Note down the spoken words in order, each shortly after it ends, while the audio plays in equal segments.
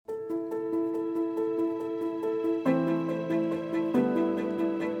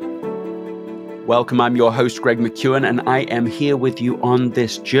Welcome, I'm your host, Greg McKeown, and I am here with you on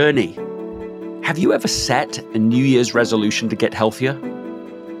this journey. Have you ever set a New Year's resolution to get healthier?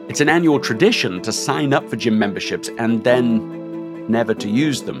 It's an annual tradition to sign up for gym memberships and then never to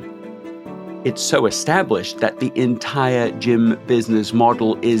use them. It's so established that the entire gym business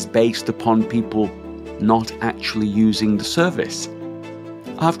model is based upon people not actually using the service.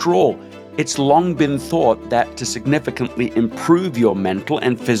 After all, it's long been thought that to significantly improve your mental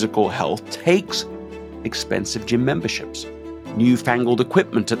and physical health takes expensive gym memberships, newfangled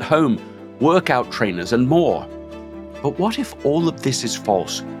equipment at home, workout trainers, and more. But what if all of this is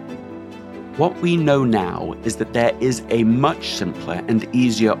false? What we know now is that there is a much simpler and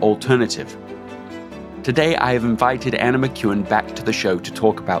easier alternative. Today, I have invited Anna McKeown back to the show to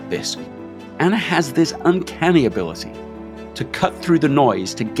talk about this. Anna has this uncanny ability to cut through the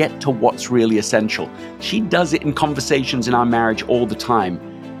noise to get to what's really essential. She does it in conversations in our marriage all the time,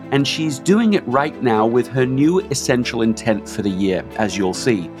 and she's doing it right now with her new essential intent for the year, as you'll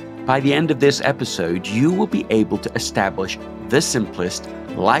see. By the end of this episode, you will be able to establish the simplest,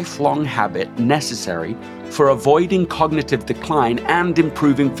 lifelong habit necessary for avoiding cognitive decline and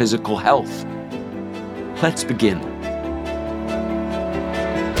improving physical health. Let's begin.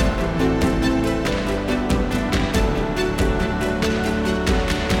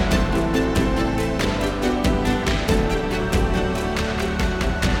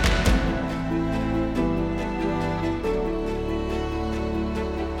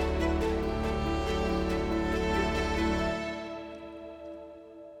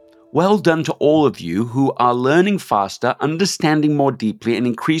 Well done to all of you who are learning faster, understanding more deeply, and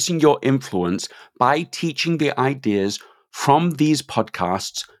increasing your influence by teaching the ideas from these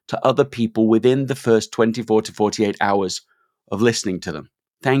podcasts to other people within the first 24 to 48 hours of listening to them.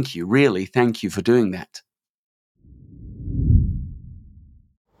 Thank you, really, thank you for doing that.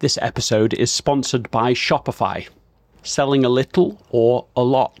 This episode is sponsored by Shopify. Selling a little or a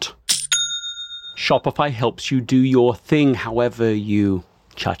lot. Shopify helps you do your thing however you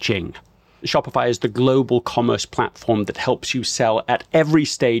cha-ching. Shopify is the global commerce platform that helps you sell at every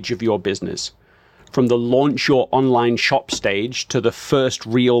stage of your business. From the launch your online shop stage to the first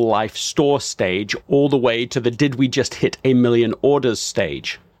real life store stage, all the way to the did we just hit 1 million orders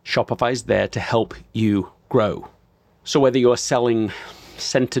stage. Shopify's there to help you grow. So whether you're selling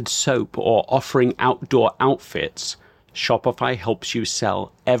scented soap or offering outdoor outfits, Shopify helps you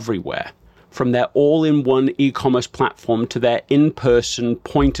sell everywhere. From their all-in-one e-commerce platform to their in-person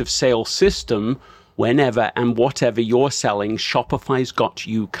point-of-sale system, whenever and whatever you're selling, Shopify's got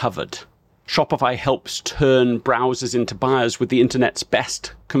you covered. Shopify helps turn browsers into buyers with the internet's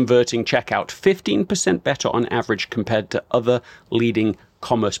best converting checkout, 15% better on average compared to other leading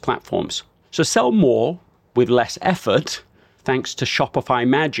commerce platforms. So sell more with less effort thanks to Shopify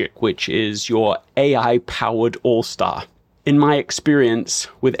Magic, which is your AI-powered all-star. In my experience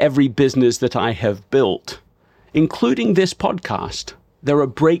with every business that I have built, including this podcast, there are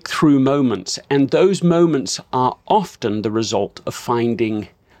breakthrough moments, and those moments are often the result of finding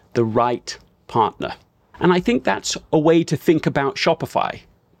the right partner. And I think that's a way to think about Shopify,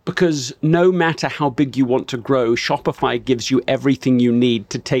 because no matter how big you want to grow, Shopify gives you everything you need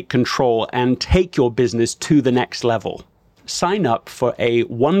to take control and take your business to the next level. Sign up for a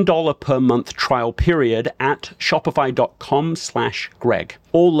 $1 per month trial period at shopify.com/Greg,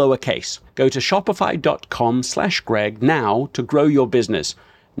 all lowercase. Go to shopify.com/Greg now to grow your business,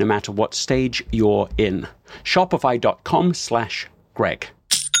 no matter what stage you're in. Shopify.com/Greg.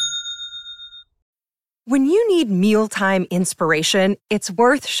 When you need mealtime inspiration, it's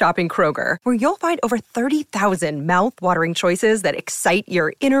worth shopping Kroger, where you'll find over 30,000 mouth-watering choices that excite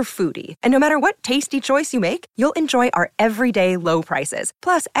your inner foodie. And no matter what tasty choice you make, you'll enjoy our everyday low prices,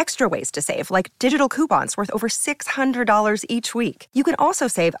 plus extra ways to save, like digital coupons worth over $600 each week. You can also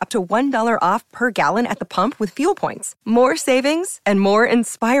save up to $1 off per gallon at the pump with fuel points. More savings and more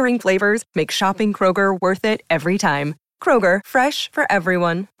inspiring flavors make shopping Kroger worth it every time. Kroger, fresh for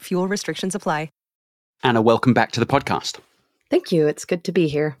everyone. Fuel restrictions apply. Anna, welcome back to the podcast. Thank you. It's good to be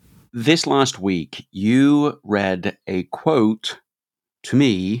here. This last week, you read a quote to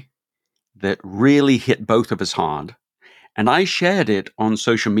me that really hit both of us hard. And I shared it on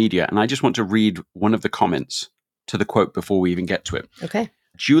social media. And I just want to read one of the comments to the quote before we even get to it. Okay.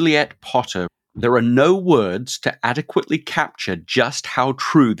 Juliet Potter, there are no words to adequately capture just how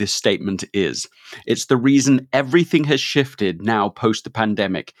true this statement is. It's the reason everything has shifted now post the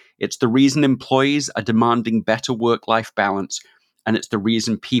pandemic. It's the reason employees are demanding better work-life balance, and it's the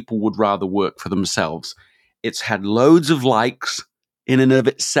reason people would rather work for themselves. It's had loads of likes in and of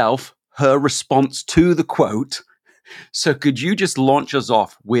itself, her response to the quote. So could you just launch us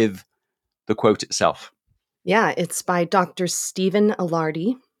off with the quote itself. Yeah, it's by Dr. Stephen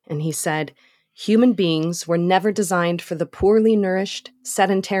Alardi, and he said, "Human beings were never designed for the poorly nourished,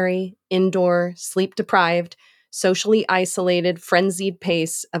 sedentary, indoor, sleep-deprived, socially isolated, frenzied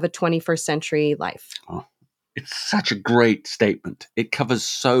pace of a 21st century life." Oh, it's such a great statement. It covers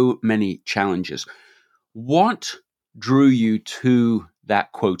so many challenges. What drew you to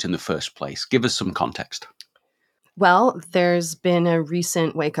that quote in the first place? Give us some context. Well, there's been a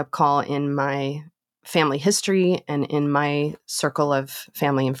recent wake-up call in my family history and in my circle of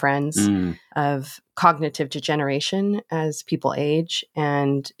family and friends of cognitive degeneration as people age.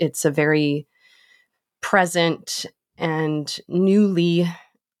 And it's a very present and newly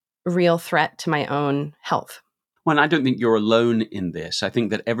real threat to my own health. Well, I don't think you're alone in this. I think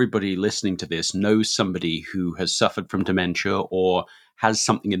that everybody listening to this knows somebody who has suffered from dementia or has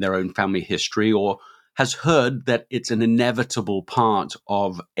something in their own family history or has heard that it's an inevitable part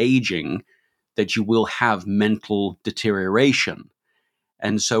of aging that you will have mental deterioration.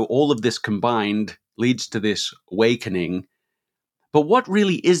 And so all of this combined leads to this awakening. But what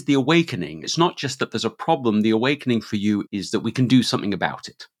really is the awakening? It's not just that there's a problem. The awakening for you is that we can do something about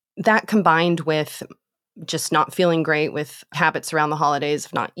it. That combined with just not feeling great with habits around the holidays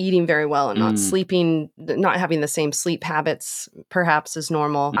of not eating very well and not sleeping, not having the same sleep habits perhaps as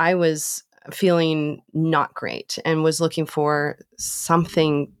normal. I was feeling not great and was looking for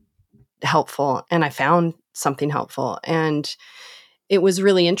something helpful, and I found something helpful. And it was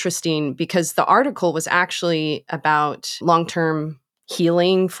really interesting because the article was actually about long-term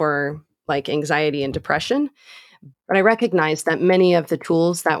healing for like anxiety and depression. But I recognized that many of the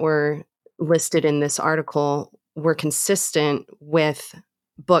tools that were listed in this article were consistent with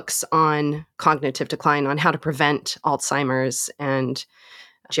books on cognitive decline, on how to prevent Alzheimer's and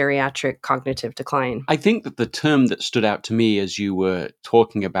geriatric cognitive decline. I think that the term that stood out to me as you were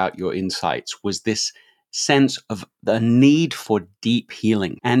talking about your insights was this sense of the need for deep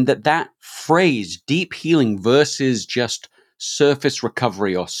healing, and that phrase, deep healing versus just surface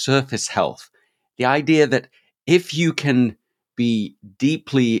recovery or surface health, the idea that if you can be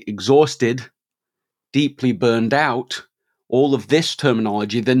deeply exhausted, deeply burned out, all of this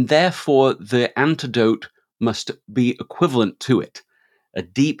terminology, then therefore the antidote must be equivalent to it. A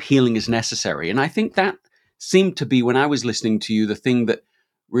deep healing is necessary. And I think that seemed to be, when I was listening to you, the thing that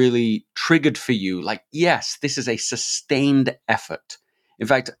really triggered for you, like, yes, this is a sustained effort. In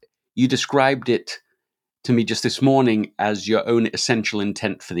fact, you described it to me just this morning as your own essential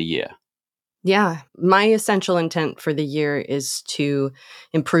intent for the year. Yeah, my essential intent for the year is to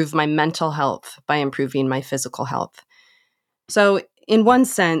improve my mental health by improving my physical health. So in one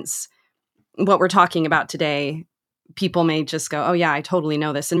sense, what we're talking about today, people may just go, oh yeah, I totally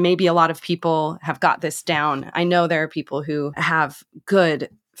know this. And maybe a lot of people have got this down. I know there are people who have good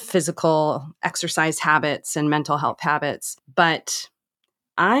physical exercise habits and mental health habits, but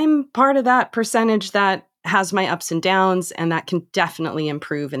I'm part of that percentage that has my ups and downs, and that can definitely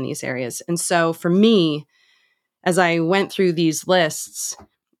improve in these areas. And so for me, as I went through these lists,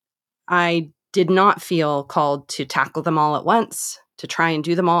 I did not feel called to tackle them all at once, to try and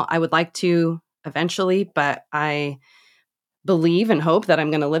do them all. I would like to eventually, but I believe and hope that I'm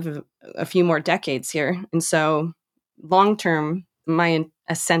going to live a few more decades here. And so long term, my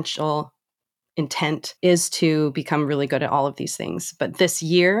essential intent is to become really good at all of these things. But this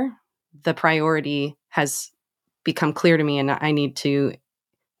year, the priority has become clear to me, and I need to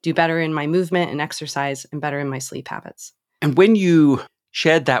do better in my movement and exercise and better in my sleep habits. And when you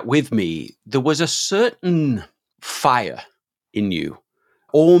shared that with me, there was a certain fire in you,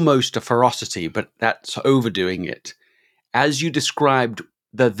 almost a ferocity, but that's overdoing it. As you described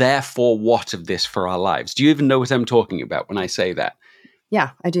the therefore what of this for our lives. Do you even know what I'm talking about when I say that?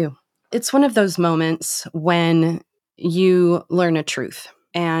 Yeah, I do. It's one of those moments when you learn a truth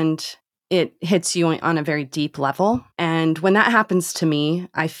and it hits you on a very deep level. And when that happens to me,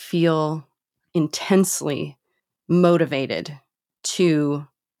 I feel intensely motivated to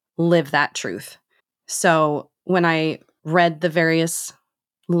live that truth. So when I read the various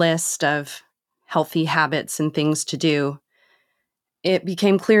list of healthy habits and things to do, it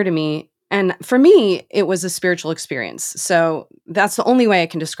became clear to me. And for me, it was a spiritual experience. So that's the only way I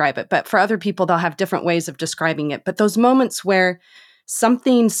can describe it. But for other people, they'll have different ways of describing it. But those moments where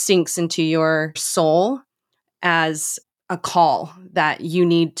something sinks into your soul as a call that you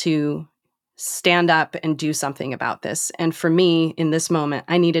need to stand up and do something about this. And for me, in this moment,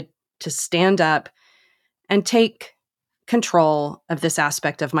 I needed to stand up and take control of this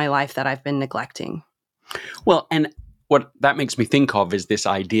aspect of my life that I've been neglecting. Well, and what that makes me think of is this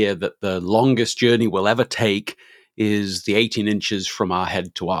idea that the longest journey we'll ever take is the 18 inches from our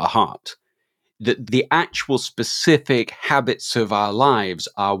head to our heart. the actual specific habits of our lives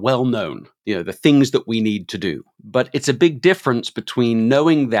are well known, the things that we need to do. But it's a big difference between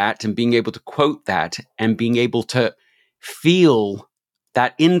knowing that and being able to quote that and being able to feel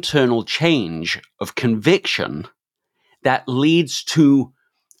that internal change of conviction that leads to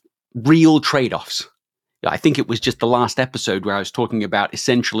real trade-offs. I think it was just the last episode where I was talking about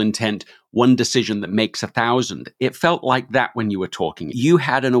essential intent, one decision that makes 1,000. It felt like that when you were talking. You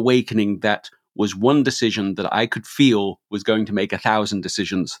had an awakening that was one decision that I could feel was going to make 1,000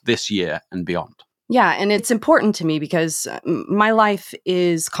 decisions this year and beyond. Yeah, and it's important to me because my life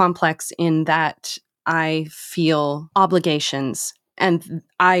is complex in that I feel obligations, and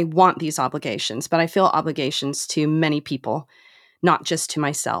I want these obligations, but I feel obligations to many people, not just to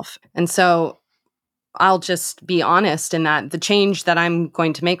myself. And so I'll just be honest in that the change that I'm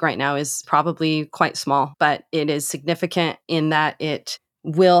going to make right now is probably quite small, but it is significant in that it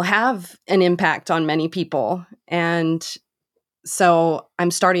will have an impact on many people. And so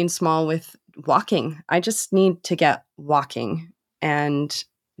I'm starting small with walking. I just need to get walking. And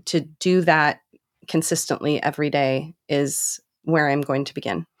to do that consistently every day is where I'm going to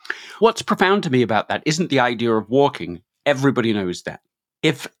begin. What's profound to me about that isn't the idea of walking. Everybody knows that.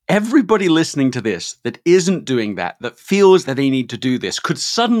 If everybody listening to this that isn't doing that feels that they need to do this, could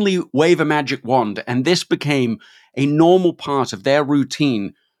suddenly wave a magic wand and this became a normal part of their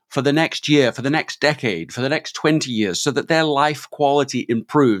routine for the next year, for the next decade, for the next 20 years, so that their life quality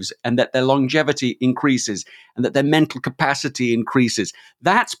improves and that their longevity increases and that their mental capacity increases,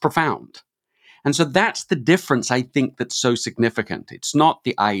 that's profound. And so that's the difference, I think, that's so significant. It's not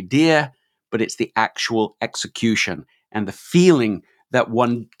the idea, but it's the actual execution and the feeling that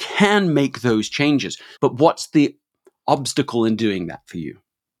one can make those changes. But what's the obstacle in doing that for you?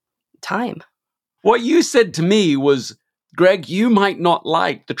 Time. What you said to me was, Greg, you might not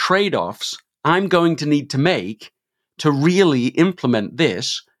like the trade-offs I'm going to need to make to really implement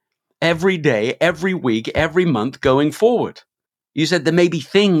this every day, every week, every month going forward. You said there may be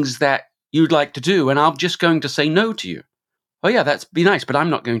things that you'd like to do, and I'm just going to say no to you. Oh yeah, that'd be nice, but I'm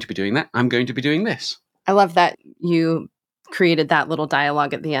not going to be doing that. I'm going to be doing this. I love that you created that little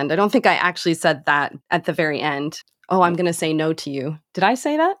dialogue at the end. I don't think I actually said that at the very end. Oh, I'm going to say no to you. Did I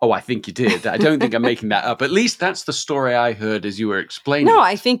say that? Oh, I think you did. I don't think I'm making that up. At least that's the story I heard as you were explaining. No,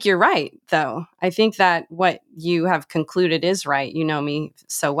 I think you're right, though. I think that what you have concluded is right. You know me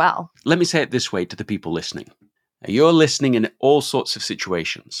so well. Let me say it this way to the people listening. Now, you're listening in all sorts of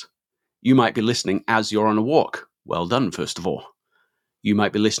situations. You might be listening as you're on a walk. Well done, first of all. You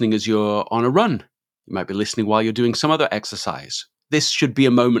might be listening as you're on a run. You might be listening while you're doing some other exercise. This should be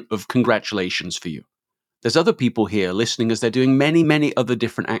a moment of congratulations for you. There's other people here listening as they're doing many, many other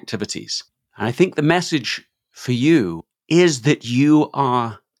different activities. And I think the message for you is that you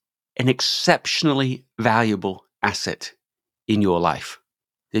are an exceptionally valuable asset in your life,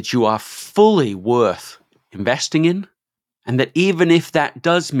 that you are fully worth investing in, and that even if that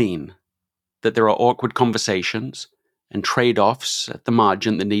does mean that there are awkward conversations and trade-offs at the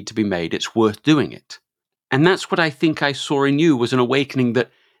margin that need to be made, it's worth doing it. And that's what I think I saw in you, was an awakening that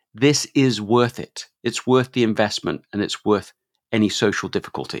this is worth it. It's worth the investment, and it's worth any social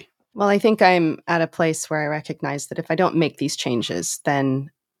difficulty. Well, I think I'm at a place where I recognize that if I don't make these changes,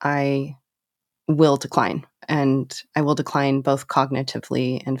 then I will decline. And I will decline both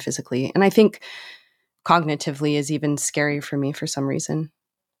cognitively and physically. And I think cognitively is even scary for me for some reason.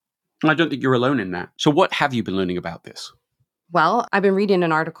 I don't think you're alone in that. So what have you been learning about this? Well, I've been reading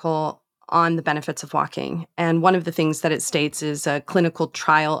an article on the benefits of walking. And one of the things that it states is a clinical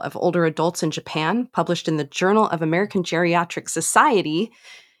trial of older adults in Japan, published in the Journal of American Geriatric Society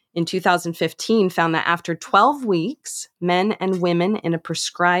in 2015, found that after 12 weeks, men and women in a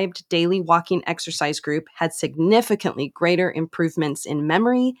prescribed daily walking exercise group had significantly greater improvements in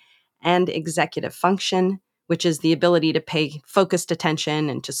memory and executive function, which is the ability to pay focused attention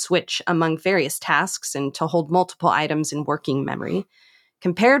and to switch among various tasks and to hold multiple items in working memory,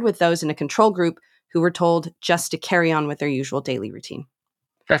 compared with those in a control group who were told just to carry on with their usual daily routine.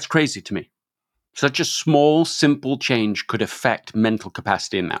 That's crazy to me. Such a small, simple change could affect mental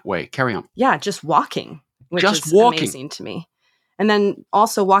capacity in that way. Carry on. Yeah, just walking, which is amazing to me. And then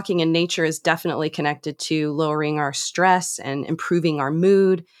also walking in nature is definitely connected to lowering our stress and improving our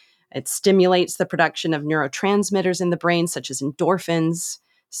mood. It stimulates the production of neurotransmitters in the brain, such as endorphins.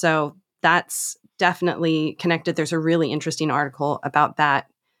 So that's definitely connected. There's a really interesting article about that,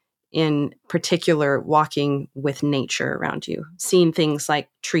 in particular, walking with nature around you, seeing things like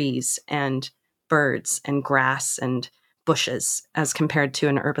trees and birds and grass and bushes as compared to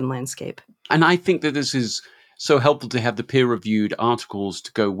an urban landscape. And I think that this is so helpful to have the peer-reviewed articles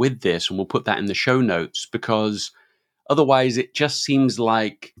to go with this, and we'll put that in the show notes, because otherwise it just seems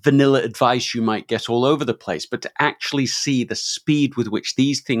like vanilla advice you might get all over the place. But to actually see the speed with which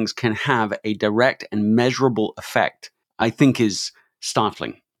these things can have a direct and measurable effect, I think is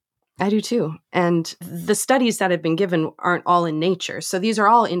startling. I do too. And the studies that have been given aren't all in nature. So these are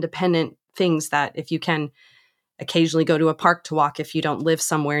all independent things that if you can occasionally go to a park to walk, if you don't live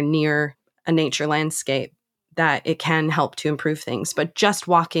somewhere near a nature landscape, that it can help to improve things. But just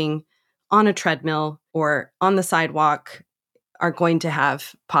walking on a treadmill or on the sidewalk are going to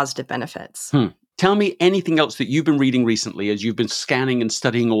have positive benefits. Tell me anything else that you've been reading recently as you've been scanning and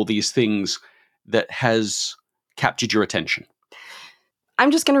studying all these things that has captured your attention.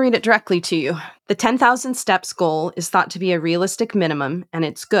 I'm just going to read it directly to you. The 10,000 steps goal is thought to be a realistic minimum, and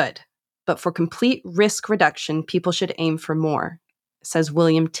it's good. But for complete risk reduction, people should aim for more, says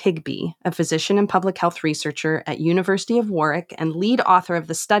William Tigby, a physician and public health researcher at University of Warwick and lead author of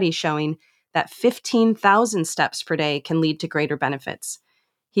the study showing that 15,000 steps per day can lead to greater benefits.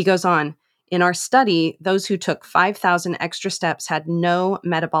 He goes on, in our study, those who took 5,000 extra steps had no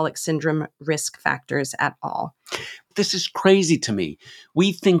metabolic syndrome risk factors at all. This is crazy to me.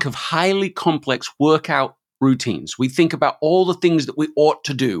 We think of highly complex workout routines. We think about all the things that we ought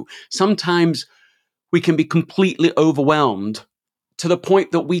to do. Sometimes we can be completely overwhelmed to the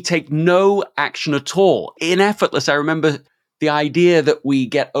point that we take no action at all. Ineffortless. I remember the idea that we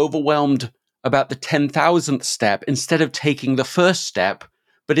get overwhelmed about the 10,000th step instead of taking the first step.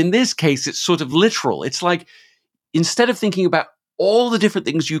 But in this case, it's sort of literal. It's like, instead of thinking about all the different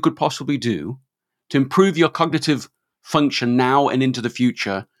things you could possibly do to improve your cognitive function now and into the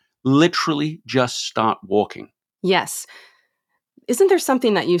future, literally just start walking. Yes. Isn't there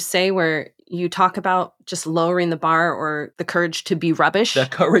something that you say where you talk about just lowering the bar or the courage to be rubbish? The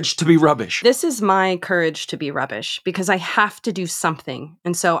courage to be rubbish. This is my courage to be rubbish because I have to do something.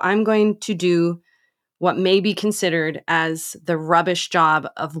 And so I'm going to do what may be considered as the rubbish job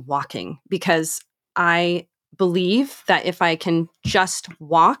of walking, because I believe that if I can just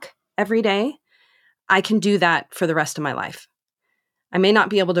walk every day, I can do that for the rest of my life. I may not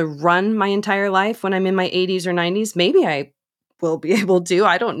be able to run my entire life when I'm in my 80s or 90s. Maybe I will be able to.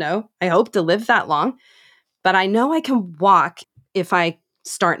 I don't know. I hope to live that long. But I know I can walk if I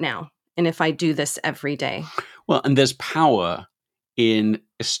start now and if I do this every day. Well, and there's power in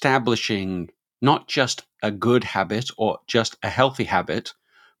establishing not just a good habit or just a healthy habit,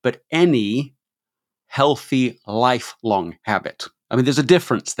 but any healthy lifelong habit. I mean, there's a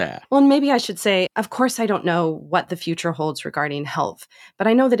difference there. Well, and maybe I should say, of course, I don't know what the future holds regarding health, but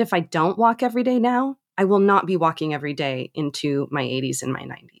I know that if I don't walk every day now, I will not be walking every day into my 80s and my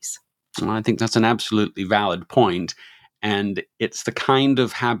 90s. Well, I think that's an absolutely valid point. And it's the kind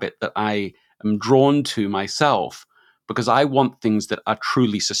of habit that I am drawn to myself because I want things that are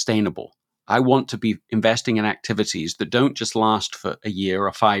truly sustainable. I want to be investing in activities that don't just last for a year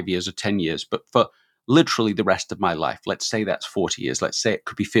or 5 years or 10 years, but for literally the rest of my life. Let's say that's 40 years. Let's say it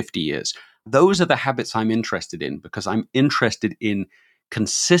could be 50 years. Those are the habits I'm interested in because I'm interested in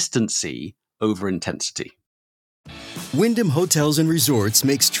consistency over intensity. Wyndham Hotels and Resorts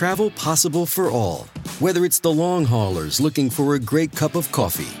makes travel possible for all. Whether it's the long haulers looking for a great cup of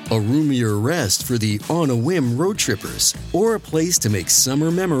coffee, a roomier rest for the on-a-whim road trippers, or a place to make summer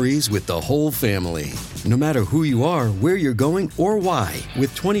memories with the whole family. No matter who you are, where you're going, or why,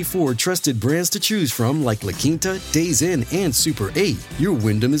 with 24 trusted brands to choose from like La Quinta, Days Inn, and Super 8, your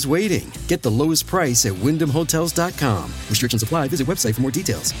Wyndham is waiting. Get the lowest price at WyndhamHotels.com. Restrictions apply. Visit website for more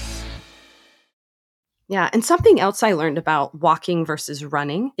details. Yeah, and something else I learned about walking versus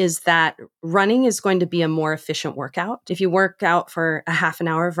running is that running is going to be a more efficient workout. If you work out for a half an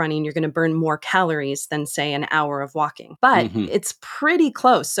hour of running, you're going to burn more calories than, say, an hour of walking. But it's pretty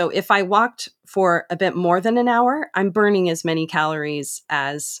close. So if I walked for a bit more than an hour, I'm burning as many calories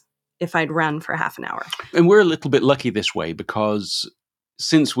as if I'd run for half an hour. And we're a little bit lucky this way because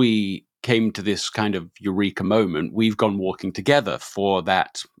since we came to this kind of eureka moment, we've gone walking together for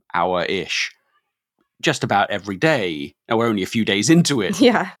that hour-ish. Just about every day. Now we're only a few days into it.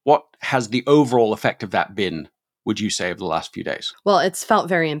 Yeah. What has the overall effect of that been, would you say, over the last few days? Well, it's felt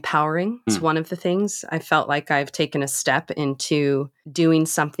very empowering. It's one of the things. I felt like I've taken a step into doing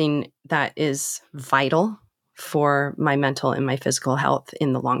something that is vital for my mental and my physical health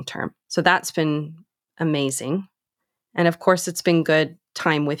in the long term. So that's been amazing. And of course, it's been good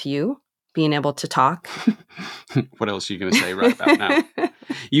time with you, being able to talk. What else are you going to say right about now?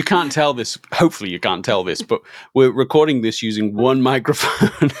 You can't tell this. Hopefully you can't tell this, but we're recording this using one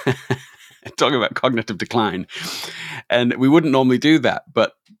microphone. talking about cognitive decline. And we wouldn't normally do that,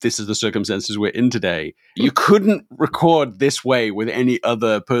 but this is the circumstances we're in today. You couldn't record this way with any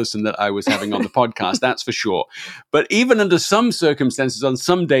other person that I was having on the podcast, that's for sure. But even under some circumstances, on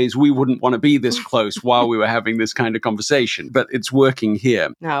some days, we wouldn't want to be this close while we were having this kind of conversation. But it's working here.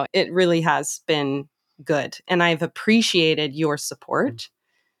 No, it really has been good. And I've appreciated your support.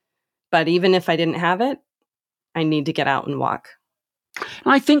 But even if I didn't have it, I need to get out and walk.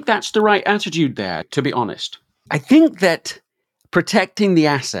 And I think that's the right attitude there, to be honest. I think that protecting the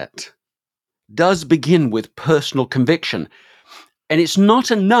asset does begin with personal conviction. And it's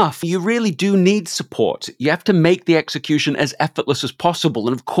not enough. You really do need support. You have to make the execution as effortless as possible.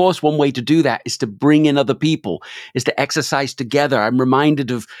 And of course, one way to do that is to bring in other people, is to exercise together. I'm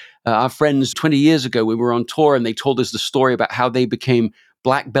reminded of our friends 20 years ago. We were on tour and they told us the story about how they became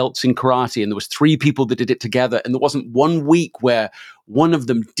black belts in karate, and there was 3 people that did it together, and there wasn't one week where one of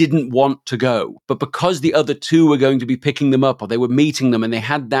them didn't want to go. But because the other 2 were going to be picking them up, or they were meeting them, and they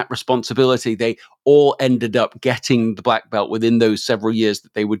had that responsibility, they all ended up getting the black belt within those several years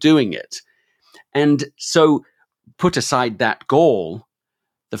that they were doing it. And so put aside that goal,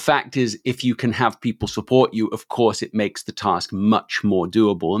 the fact is, if you can have people support you, of course, it makes the task much more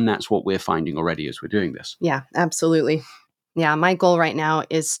doable. And that's what we're finding already as we're doing this. Yeah, absolutely. Yeah, my goal right now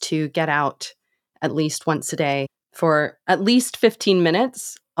is to get out at least once a day for at least 15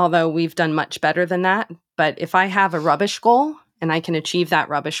 minutes, although we've done much better than that. But if I have a rubbish goal and I can achieve that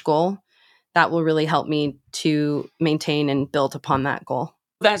rubbish goal, that will really help me to maintain and build upon that goal.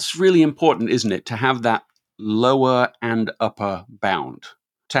 That's really important, isn't it? To have that lower and upper bound.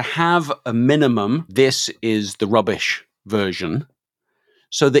 To have a minimum, this is the rubbish version,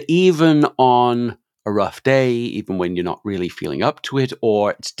 so that even on a rough day, even when you're not really feeling up to it,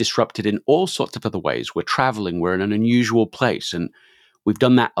 or it's disrupted in all sorts of other ways. We're traveling, we're in an unusual place, and we've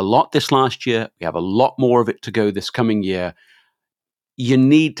done that a lot this last year. We have a lot more of it to go this coming year. You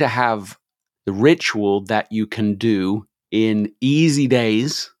need to have the ritual that you can do in easy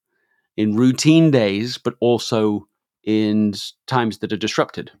days, in routine days, but also in times that are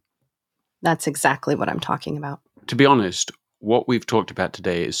disrupted. That's exactly what I'm talking about. To be honest, what we've talked about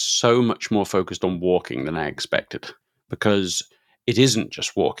today is so much more focused on walking than I expected, because it isn't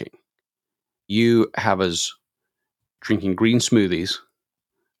just walking. You have us drinking green smoothies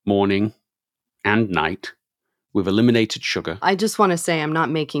morning and night. We've eliminated sugar. I just want to say I'm not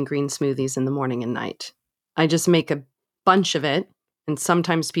making green smoothies in the morning and night. I just make a bunch of it, and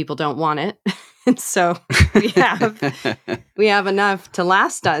sometimes people don't want it. And so we have enough to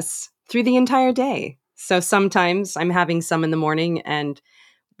last us through the entire day. So sometimes I'm having some in the morning, and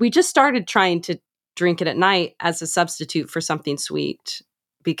we just started trying to drink it at night as a substitute for something sweet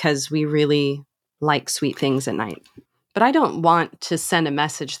because we really like sweet things at night. But I don't want to send a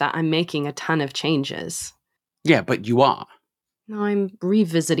message that I'm making a ton of changes. Yeah, but you are. No, I'm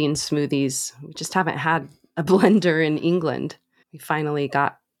revisiting smoothies. We just haven't had a blender in England. We finally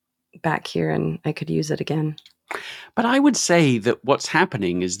got back here and I could use it again. But I would say that what's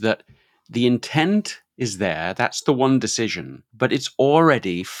happening is that the intent is there. That's the one decision, but it's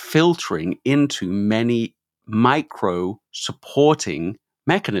already filtering into many micro supporting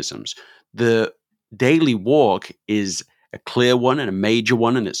mechanisms. The daily walk is a clear one and a major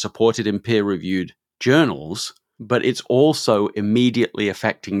one, and it's supported in peer-reviewed journals, but it's also immediately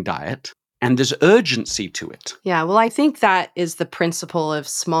affecting diet, and there's urgency to it. Yeah, well, I think that is the principle of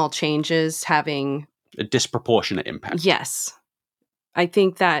small changes having a disproportionate impact. Yes. I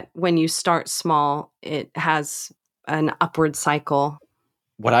think that when you start small, it has an upward cycle.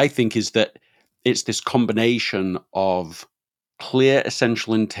 What I think is that it's this combination of clear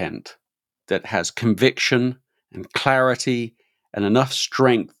essential intent that has conviction and clarity and enough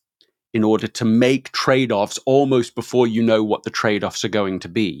strength in order to make trade-offs almost before you know what the trade-offs are going to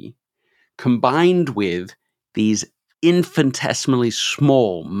be, combined with these infinitesimally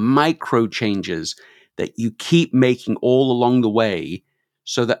small micro changes that you keep making all along the way,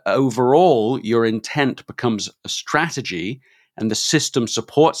 so that overall your intent becomes a strategy and the system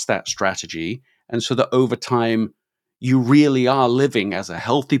supports that strategy. And so that over time, you really are living as a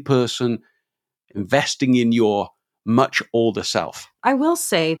healthy person, investing in your much older self. I will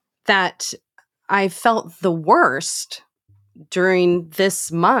say that I felt the worst during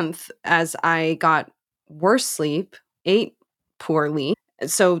this month as I got worse sleep, ate poorly.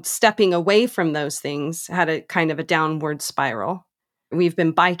 So stepping away from those things had a kind of a downward spiral. We've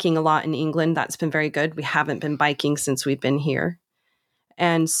been biking a lot in England. That's been very good. We haven't been biking since we've been here.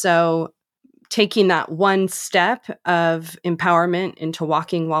 And so taking that one step of empowerment into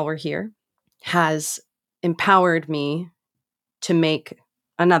walking while we're here has empowered me to make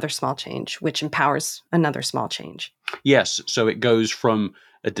another small change, which empowers another small change. Yes. So it goes from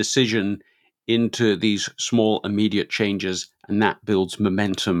a decision into these small immediate changes, and that builds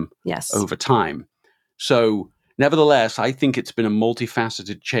momentum over time. So nevertheless, I think it's been a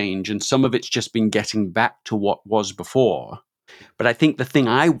multifaceted change, and some of it's just been getting back to what was before. But I think the thing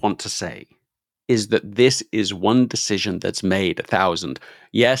I want to say is that this is one decision that's made 1,000.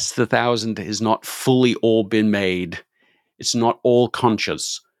 Yes, the 1,000 has not fully all been made. It's not all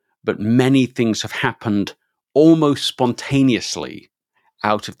conscious, but many things have happened almost spontaneously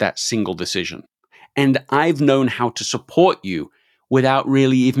out of that single decision. And I've known how to support you without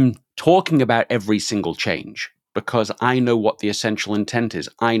really even talking about every single change, because I know what the essential intent is.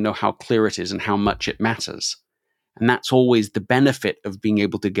 I know how clear it is and how much it matters. And that's always the benefit of being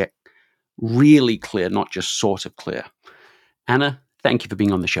able to get really clear, not just sort of clear. Anna, thank you for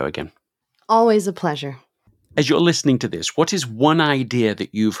being on the show again. Always a pleasure. As you're listening to this, what is one idea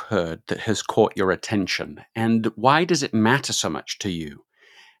that you've heard that has caught your attention? And why does it matter so much to you?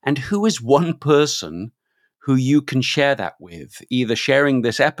 And who is one person who you can share that with, either sharing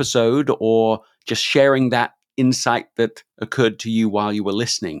this episode or just sharing that insight that occurred to you while you were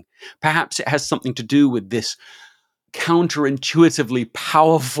listening? Perhaps it has something to do with this counterintuitively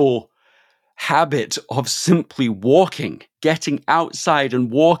powerful habit of simply walking, getting outside and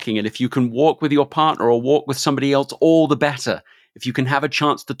walking. And if you can walk with your partner or walk with somebody else, all the better. If you can have a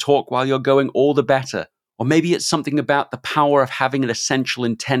chance to talk while you're going, all the better. Or maybe it's something about the power of having an essential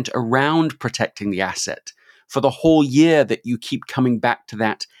intent around protecting the asset for the whole year that you keep coming back to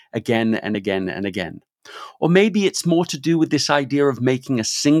that again and again and again. Or maybe it's more to do with this idea of making a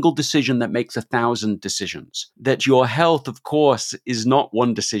single decision that makes 1,000 decisions. That your health, of course, is not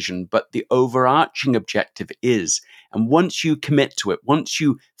one decision, but the overarching objective is. And once you commit to it, once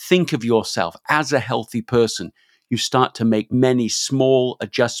you think of yourself as a healthy person, you start to make many small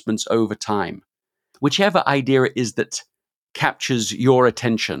adjustments over time. Whichever idea it is that captures your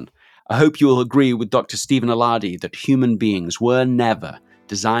attention, I hope you will agree with Dr. Stephen Alardi that human beings were never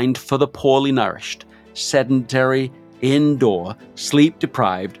designed for the poorly nourished, sedentary, indoor,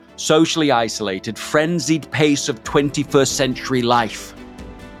 sleep-deprived, socially isolated, frenzied pace of 21st century life.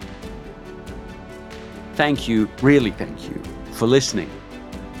 Thank you, really thank you, for listening,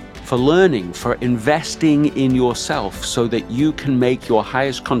 for learning, for investing in yourself so that you can make your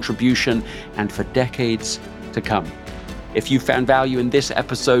highest contribution and for decades to come. If you found value in this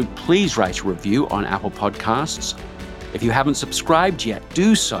episode, please write a review on Apple Podcasts. If you haven't subscribed yet,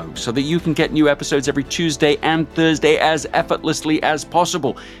 do so that you can get new episodes every Tuesday and Thursday as effortlessly as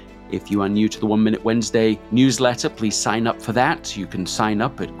possible. If you are new to the 1 Minute Wednesday newsletter, please sign up for that. You can sign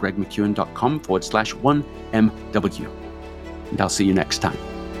up at gregmckeown.com/1MW. And I'll see you next time.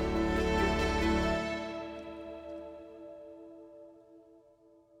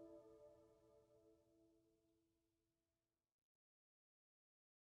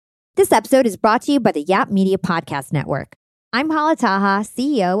 This episode is brought to you by the Yap Media Podcast Network. I'm Hala Taha,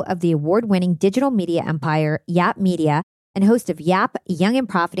 CEO of the award-winning digital media empire, Yap Media, and host of Yap Young and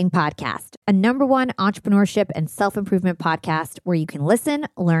Profiting Podcast, a #1 entrepreneurship and self-improvement podcast where you can listen,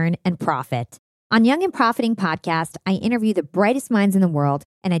 learn, and profit. On Young and Profiting Podcast, I interview the brightest minds in the world,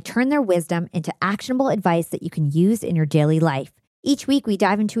 and I turn their wisdom into actionable advice that you can use in your daily life. Each week, we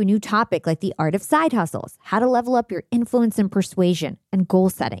dive into a new topic like the art of side hustles, how to level up your influence and persuasion, and goal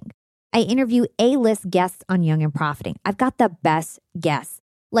setting. I interview A-list guests on Young and Profiting. I've got the best guests,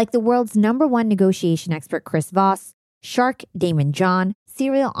 like the world's #1 negotiation expert, Chris Voss, Shark Damon John,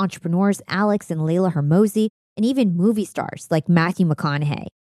 serial entrepreneurs Alex and Layla Hermosi, and even movie stars like Matthew McConaughey.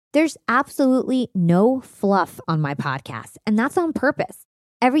 There's absolutely no fluff on my podcast, and that's on purpose.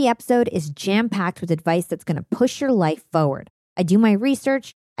 Every episode is jam-packed with advice that's going to push your life forward. I do my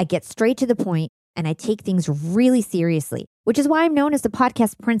research, I get straight to the point, and I take things really seriously, which is why I'm known as the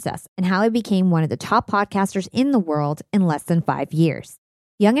podcast princess and how I became one of the top podcasters in the world in less than 5 years.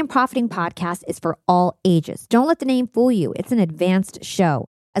 Young and Profiting Podcast is for all ages. Don't let the name fool you. It's an advanced show.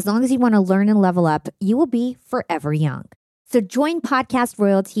 As long as you want to learn and level up, you will be forever young. So join Podcast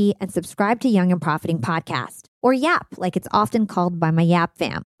Royalty and subscribe to Young and Profiting Podcast, or YAP, like it's often called by my YAP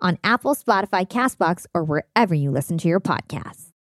fam, on Apple, Spotify, CastBox, or wherever you listen to your podcasts.